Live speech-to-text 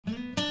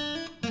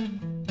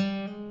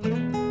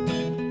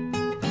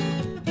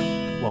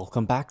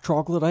Welcome back,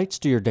 Troglodytes,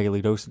 to your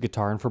daily dose of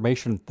guitar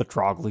information, the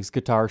Trogly's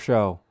Guitar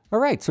Show.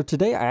 Alright, so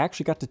today I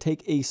actually got to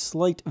take a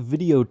slight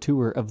video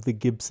tour of the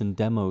Gibson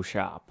demo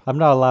shop. I'm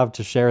not allowed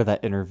to share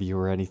that interview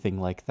or anything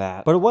like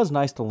that, but it was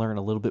nice to learn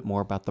a little bit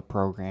more about the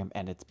program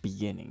and its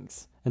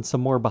beginnings, and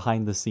some more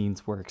behind the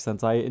scenes work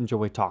since I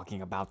enjoy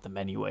talking about them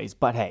anyways.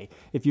 But hey,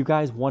 if you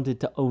guys wanted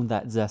to own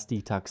that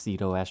zesty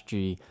Tuxedo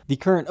SG, the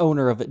current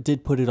owner of it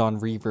did put it on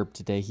Reverb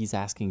today. He's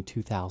asking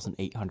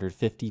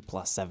 $2,850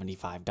 plus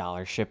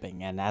 $75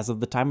 shipping, and as of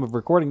the time of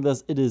recording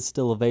this, it is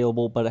still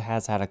available, but it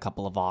has had a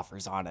couple of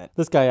offers on it.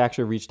 This guy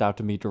actually reached out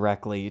to me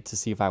directly to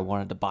see if I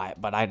wanted to buy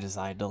it, but I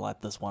decided to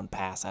let this one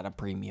pass at a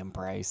premium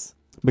price,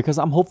 because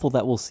I'm hopeful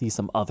that we'll see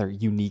some other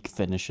unique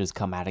finishes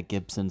come out of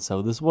Gibson,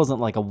 so this wasn't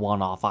like a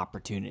one-off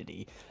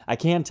opportunity. I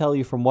can tell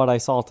you from what I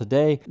saw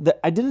today that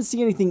I didn't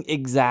see anything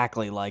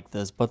exactly like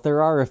this, but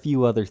there are a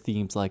few other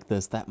themes like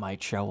this that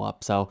might show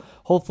up, so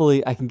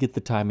hopefully I can get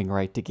the timing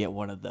right to get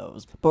one of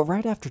those. But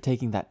right after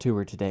taking that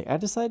tour today, I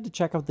decided to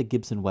check out the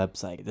Gibson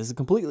website. This is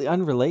completely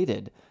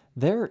unrelated.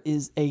 There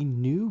is a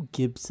new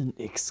Gibson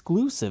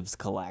exclusives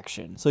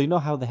collection. So you know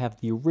how they have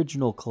the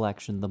original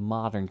collection, the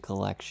modern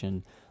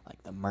collection,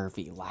 like the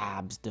Murphy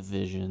Labs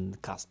division,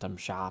 custom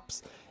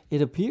shops.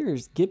 It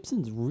appears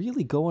Gibson's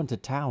really going to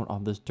town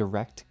on this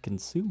direct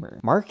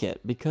consumer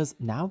market because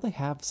now they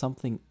have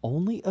something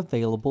only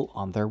available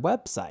on their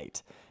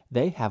website.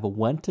 They have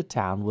went to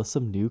town with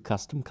some new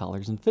custom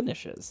colors and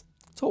finishes.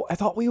 So I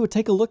thought we would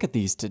take a look at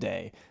these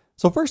today.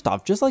 So first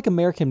off, just like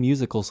American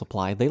Musical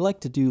Supply, they like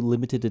to do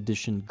limited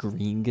edition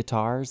green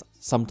guitars.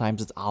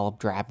 Sometimes it's olive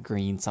drab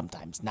green,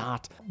 sometimes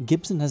not.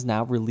 Gibson has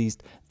now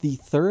released the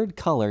third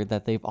color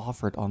that they've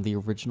offered on the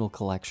original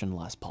collection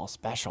Les Paul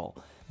Special.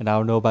 And I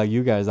don't know about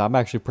you guys, I'm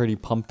actually pretty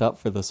pumped up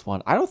for this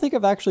one. I don't think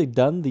I've actually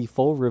done the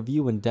full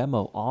review and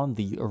demo on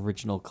the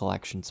original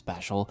collection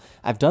special.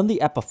 I've done the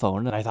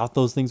Epiphone, and I thought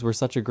those things were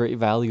such a great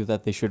value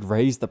that they should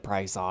raise the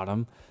price on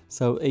them.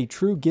 So a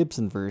true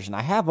Gibson version.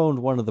 I have owned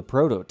one of the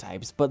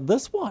prototypes, but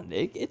this one,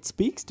 it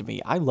speaks to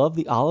me. I love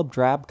the olive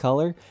drab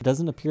color. It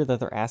doesn't appear that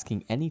they're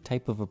asking any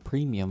type of a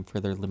premium for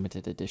their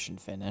limited edition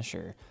finish,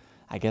 or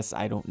I guess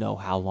I don't know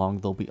how long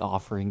they'll be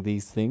offering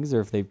these things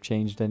or if they've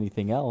changed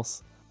anything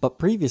else. But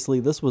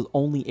previously, this was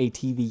only a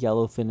TV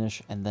yellow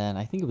finish, and then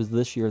I think it was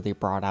this year they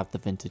brought out the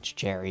vintage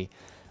cherry.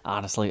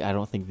 Honestly, I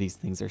don't think these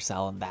things are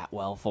selling that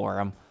well for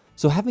them.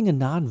 So having a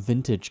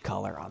non-vintage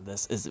color on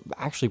this is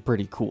actually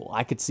pretty cool.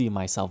 I could see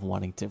myself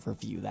wanting to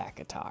review that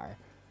guitar.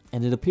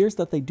 And it appears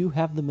that they do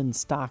have them in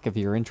stock if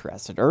you're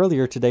interested.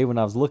 Earlier today when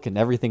I was looking,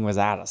 everything was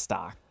out of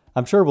stock.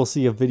 I'm sure we'll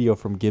see a video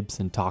from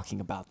Gibson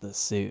talking about this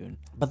soon.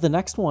 But the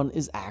next one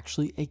is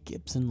actually a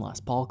Gibson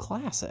Les Paul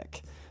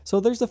Classic. So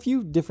there's a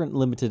few different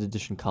limited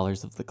edition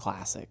colors of the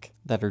Classic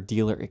that are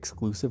dealer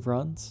exclusive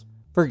runs.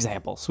 For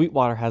example,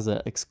 Sweetwater has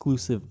an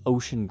exclusive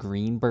ocean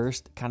green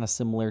burst, kind of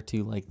similar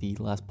to like the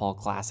Les Paul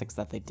Classics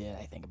that they did,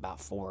 I think about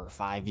 4 or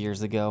 5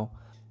 years ago.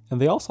 And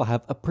they also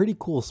have a pretty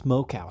cool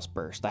smokehouse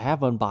burst. I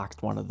have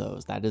unboxed one of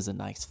those. That is a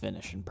nice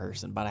finish in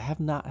person, but I have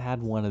not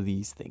had one of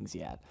these things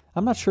yet.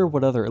 I'm not sure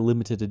what other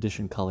limited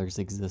edition colors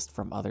exist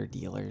from other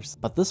dealers,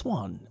 but this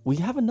one, we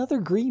have another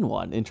green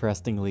one,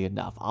 interestingly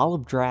enough,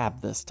 olive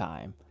drab this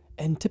time.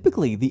 And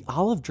typically the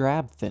olive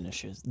drab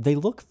finishes, they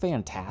look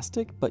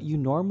fantastic, but you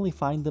normally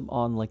find them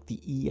on like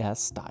the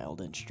ES styled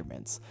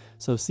instruments.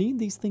 So seeing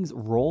these things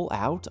roll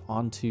out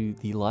onto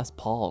the Les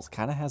Pauls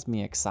kind of has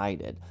me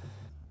excited.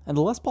 And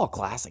the Les Paul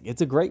Classic,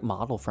 it's a great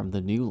model from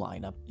the new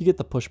lineup. You get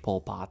the push-pull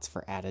pots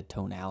for added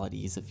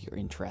tonalities if you're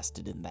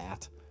interested in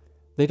that.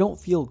 They don't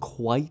feel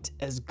quite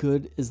as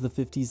good as the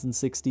 50s and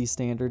 60s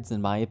standards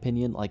in my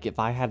opinion. Like if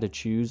I had to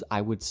choose,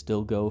 I would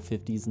still go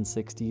 50s and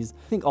 60s.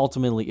 I think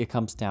ultimately it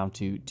comes down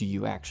to, do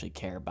you actually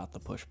care about the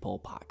push-pull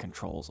pot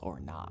controls or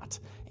not?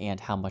 And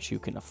how much you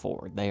can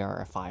afford. They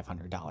are a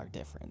 $500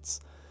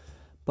 difference.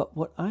 But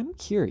what I'm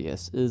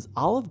curious is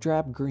olive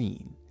drab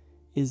green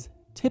is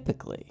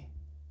typically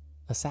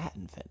a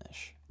satin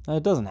finish. Now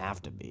it doesn't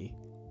have to be.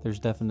 There's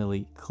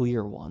definitely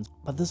clear ones,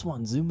 but this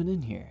one, zooming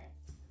in here,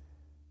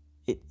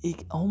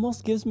 it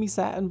almost gives me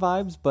satin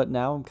vibes, but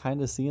now I'm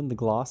kind of seeing the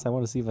gloss. I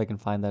want to see if I can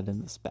find that in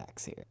the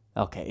specs here.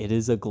 Okay, it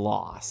is a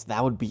gloss.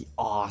 That would be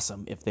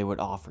awesome if they would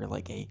offer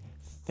like a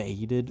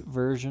faded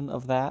version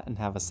of that and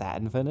have a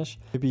satin finish.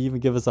 Maybe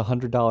even give us a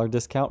 $100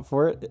 discount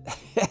for it.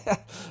 I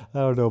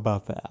don't know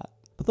about that.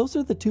 But those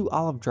are the two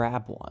olive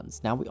drab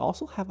ones. Now we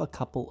also have a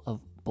couple of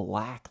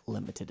black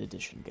limited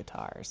edition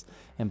guitars,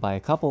 and by a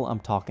couple I'm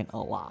talking a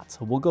lot,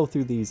 so we'll go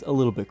through these a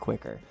little bit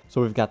quicker.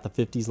 So we've got the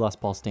 50s Les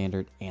Paul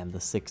Standard and the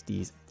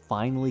 60s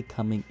finally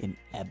coming in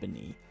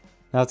ebony.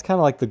 Now it's kind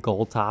of like the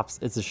gold tops.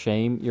 It's a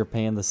shame you're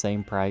paying the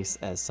same price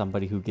as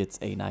somebody who gets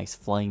a nice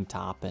flame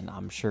top, and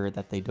I'm sure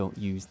that they don't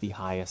use the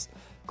highest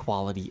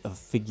quality of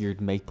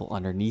figured maple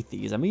underneath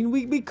these. I mean,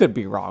 we could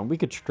be wrong. We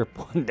could strip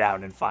one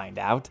down and find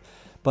out.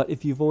 But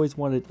if you've always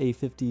wanted a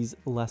 50s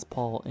Les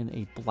Paul in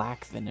a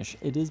black finish,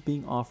 it is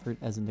being offered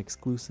as an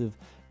exclusive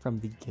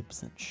from the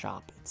Gibson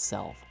shop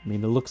itself. I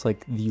mean, it looks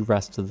like the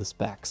rest of the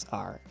specs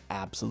are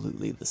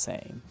absolutely the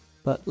same.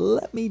 But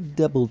let me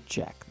double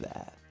check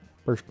that.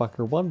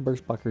 Birchbucker 1,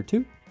 Birchbucker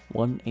 2,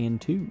 1 and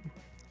 2.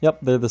 Yep,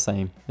 they're the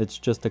same. It's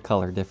just a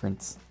color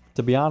difference.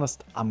 To be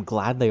honest, I'm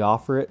glad they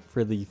offer it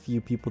for the few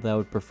people that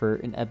would prefer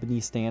an Ebony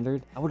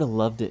standard. I would have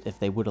loved it if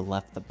they would have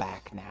left the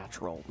back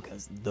natural,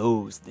 because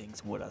those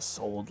things would have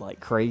sold like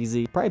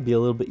crazy. Probably be a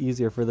little bit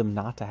easier for them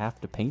not to have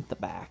to paint the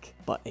back.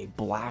 But a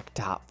black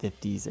top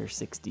 50s or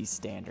 60s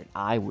standard,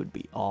 I would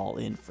be all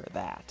in for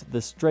that.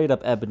 The straight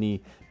up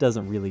Ebony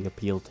doesn't really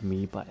appeal to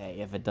me, but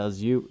hey, if it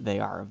does you, they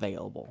are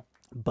available.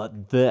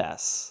 But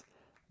this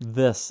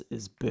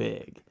is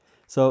big.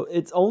 So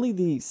it's only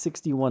the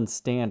 61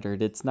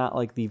 standard. It's not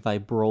like the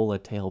Vibrola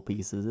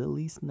tailpieces, at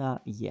least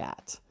not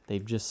yet.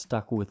 They've just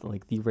stuck with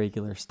like the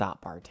regular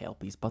stop bar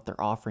tailpiece, but they're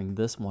offering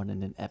this one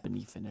in an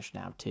Ebony finish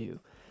now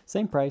too.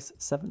 Same price,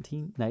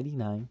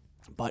 $17.99.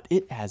 But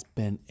it has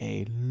been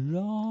a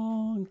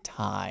long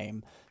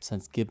time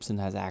since Gibson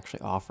has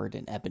actually offered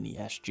an Ebony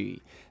SG.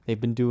 They've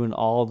been doing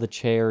all the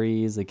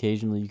cherries.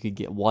 Occasionally you could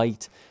get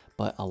white.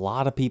 But a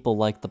lot of people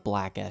like the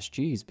black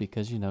SGs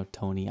because, you know,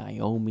 Tony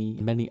Iommi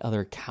and many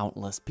other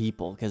countless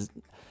people, because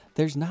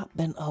there's not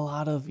been a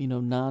lot of, you know,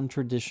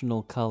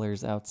 non-traditional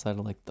colors outside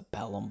of like the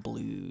Pelham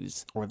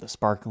Blues or the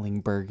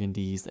sparkling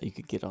burgundies that you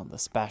could get on the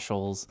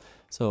specials.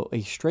 So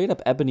a straight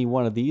up Ebony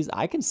one of these,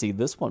 I can see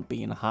this one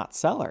being a hot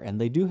seller, and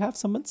they do have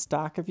some in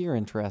stock if you're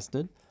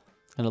interested.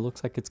 And it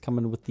looks like it's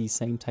coming with the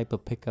same type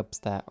of pickups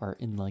that are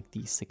in like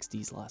the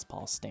 60s Les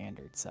Paul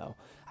standard. So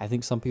I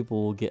think some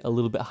people will get a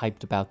little bit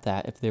hyped about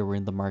that if they were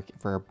in the market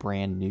for a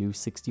brand new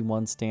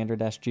 61 standard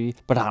SG.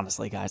 But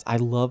honestly, guys, I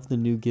love the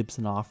new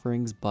Gibson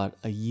offerings, but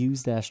a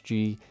used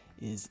SG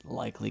is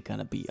likely going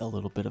to be a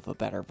little bit of a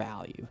better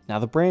value. Now,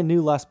 the brand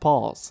new Les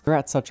Pauls, they're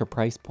at such a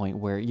price point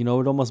where, you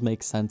know, it almost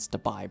makes sense to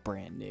buy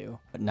brand new.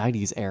 But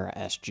 90s era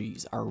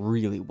SGs are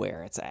really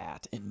where it's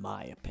at, in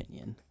my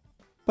opinion.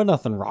 But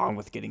nothing wrong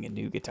with getting a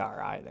new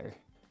guitar either.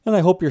 And I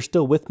hope you're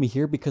still with me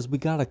here because we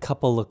got a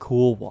couple of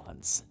cool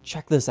ones.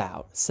 Check this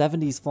out,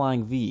 70s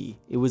Flying V.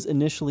 It was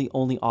initially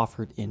only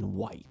offered in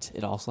white.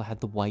 It also had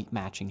the white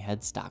matching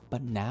headstock,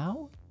 but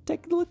now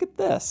take a look at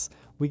this.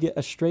 We get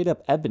a straight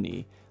up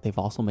Ebony. They've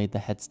also made the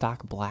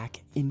headstock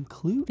black,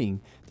 including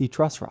the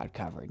truss rod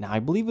cover. Now I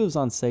believe it was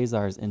on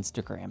Cesar's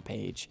Instagram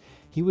page.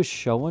 He was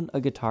showing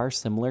a guitar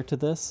similar to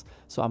this,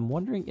 so I'm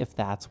wondering if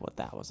that's what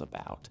that was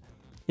about.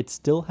 It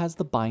still has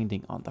the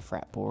binding on the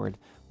fretboard.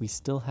 We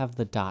still have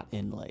the dot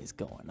inlays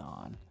going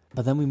on.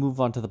 But then we move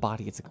on to the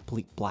body. It's a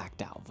complete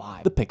blacked out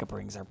vibe. The pickup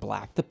rings are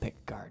black. The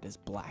pick guard is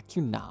black.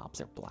 Your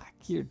knobs are black.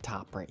 Your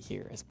top right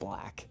here is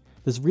black.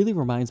 This really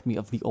reminds me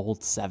of the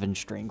old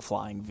 7-string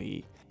Flying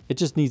V. It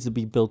just needs to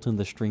be built in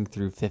the string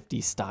through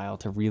 50 style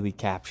to really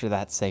capture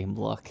that same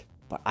look.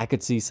 But I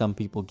could see some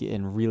people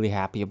getting really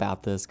happy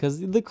about this because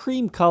the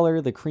cream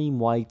color, the cream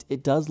white,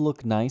 it does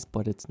look nice,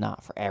 but it's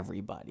not for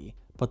everybody.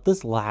 But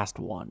this last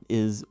one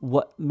is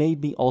what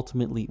made me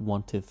ultimately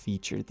want to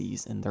feature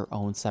these in their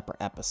own separate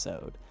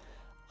episode.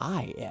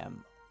 I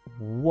am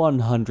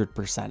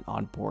 100%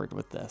 on board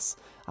with this.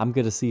 I'm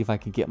going to see if I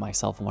can get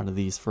myself one of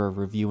these for a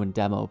review and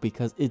demo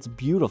because it's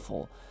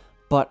beautiful,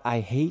 but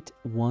I hate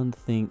one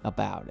thing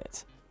about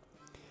it.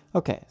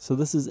 Okay, so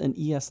this is an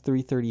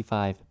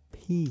ES335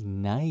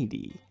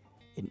 P90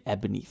 in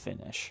Ebony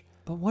finish.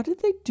 But what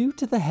did they do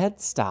to the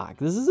headstock?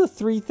 This is a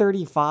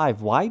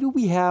 335. Why do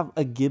we have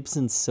a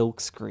Gibson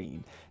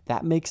silkscreen?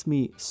 That makes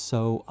me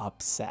so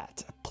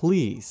upset.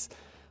 Please,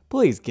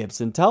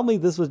 Gibson, tell me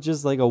this was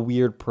just like a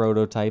weird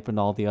prototype and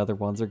all the other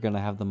ones are going to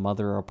have the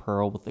mother of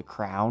pearl with the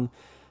crown.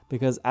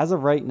 Because as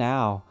of right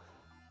now,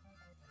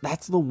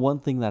 that's the one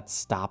thing that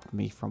stopped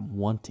me from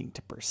wanting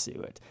to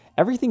pursue it.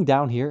 Everything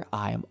down here,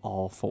 I am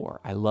all for.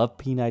 I love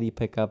P90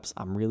 pickups.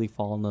 I'm really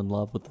falling in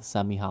love with the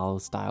semi-hollow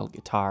style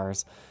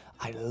guitars.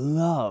 I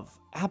love,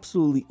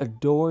 absolutely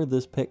adore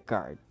this pick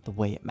guard. The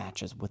way it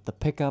matches with the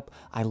pickup.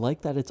 I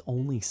like that it's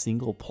only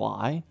single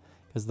ply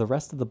because the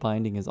rest of the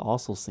binding is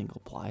also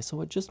single ply,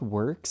 so it just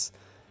works.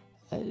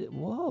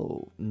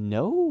 Whoa,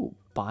 no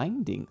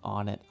binding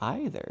on it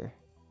either.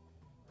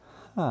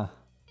 Huh.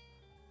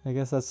 I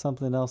guess that's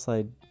something else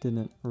I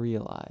didn't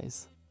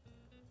realize.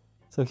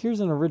 So here's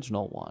an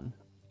original one.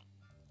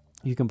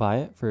 You can buy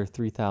it for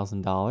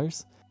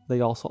 $3,000. They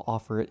also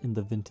offer it in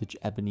the vintage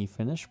ebony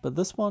finish, but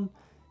this one,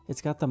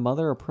 it's got the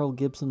mother of pearl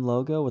Gibson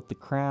logo with the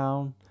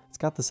crown. It's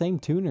got the same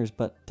tuners,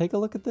 but take a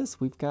look at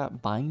this. We've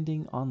got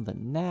binding on the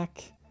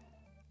neck.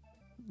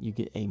 You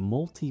get a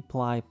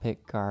multi-ply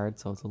pick guard,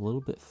 so it's a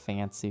little bit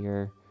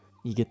fancier.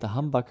 You get the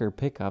humbucker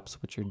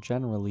pickups, which are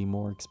generally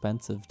more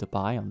expensive to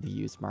buy on the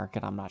used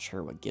market. I'm not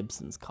sure what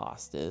Gibson's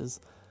cost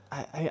is.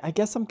 I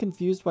guess I'm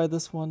confused why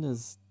this one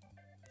is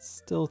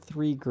still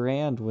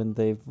 $3,000 when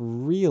they've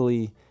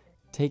really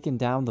taken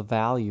down the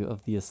value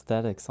of the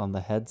aesthetics on the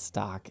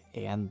headstock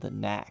and the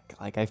neck.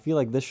 Like, I feel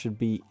like this should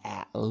be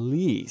at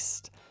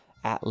least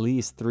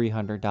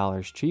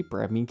 $300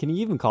 cheaper. I mean, can you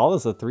even call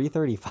this a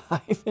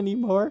 335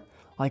 anymore?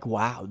 Like,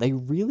 wow, they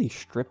really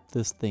stripped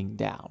this thing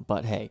down.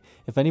 But hey,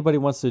 if anybody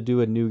wants to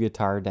do a new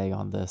guitar day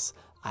on this,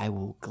 I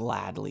will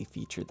gladly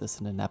feature this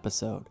in an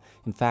episode.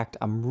 In fact,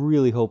 I'm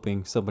really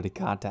hoping somebody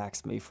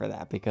contacts me for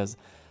that because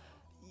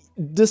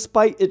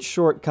despite its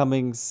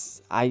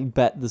shortcomings, I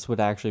bet this would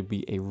actually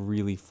be a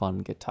really fun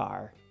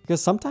guitar.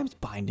 Because sometimes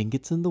binding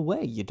gets in the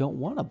way. You don't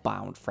want a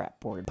bound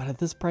fretboard. But at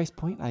this price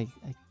point, I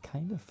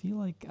kind of feel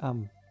like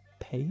I'm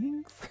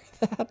paying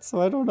for that. So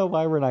I don't know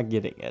why we're not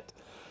getting it.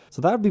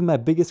 So that would be my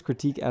biggest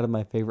critique out of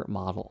my favorite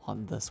model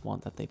on this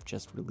one that they've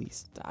just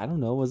released. I don't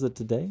know, was it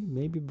today?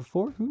 Maybe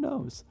before? Who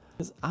knows?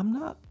 Because I'm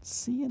not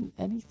seeing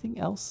anything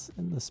else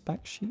in the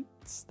spec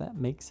sheets that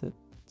makes it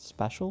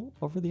special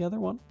over the other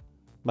one.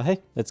 But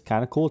hey, it's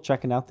kind of cool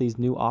checking out these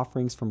new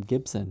offerings from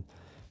Gibson.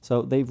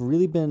 So they've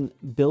really been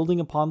building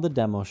upon the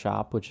demo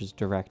shop, which is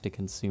direct to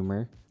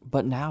consumer,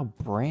 but now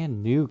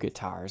brand new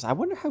guitars. I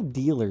wonder how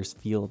dealers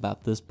feel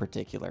about this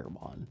particular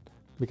one,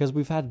 because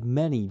we've had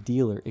many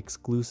dealer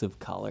exclusive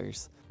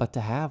colors, but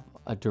to have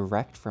a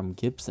direct from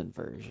Gibson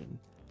version.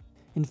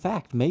 In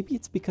fact, maybe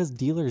it's because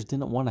dealers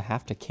didn't want to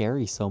have to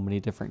carry so many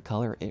different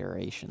color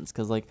iterations,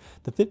 because like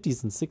the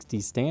 50s and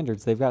 60s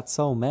standards, they've got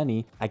so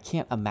many. I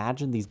can't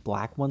imagine these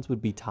black ones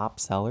would be top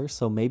sellers,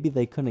 so maybe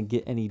they couldn't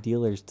get any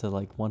dealers to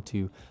like want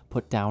to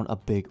put down a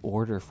big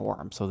order for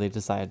them, so they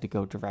decided to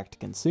go direct to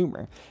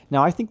consumer.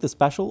 Now I think the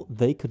special,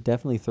 they could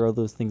definitely throw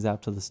those things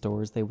out to the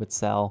stores. They would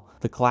sell.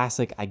 The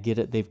classic, I get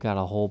it, they've got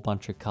a whole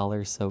bunch of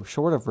colors, so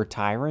short of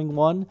retiring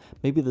one,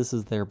 maybe this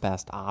is their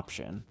best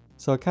option.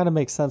 So it kind of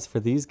makes sense for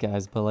these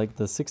guys, but like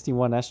the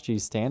 61 SG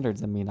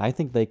standards, I mean, I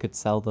think they could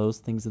sell those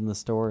things in the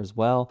store as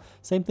well.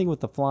 Same thing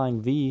with the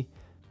Flying V.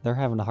 They're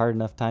having a hard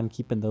enough time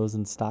keeping those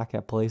in stock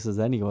at places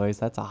anyways.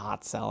 That's a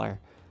hot seller.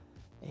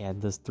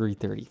 And this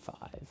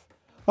 335.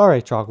 All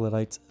right,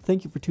 Troglodytes,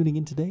 thank you for tuning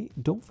in today.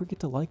 Don't forget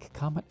to like,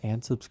 comment,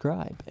 and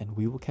subscribe, and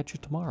we will catch you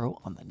tomorrow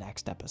on the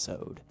next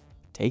episode.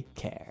 Take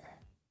care.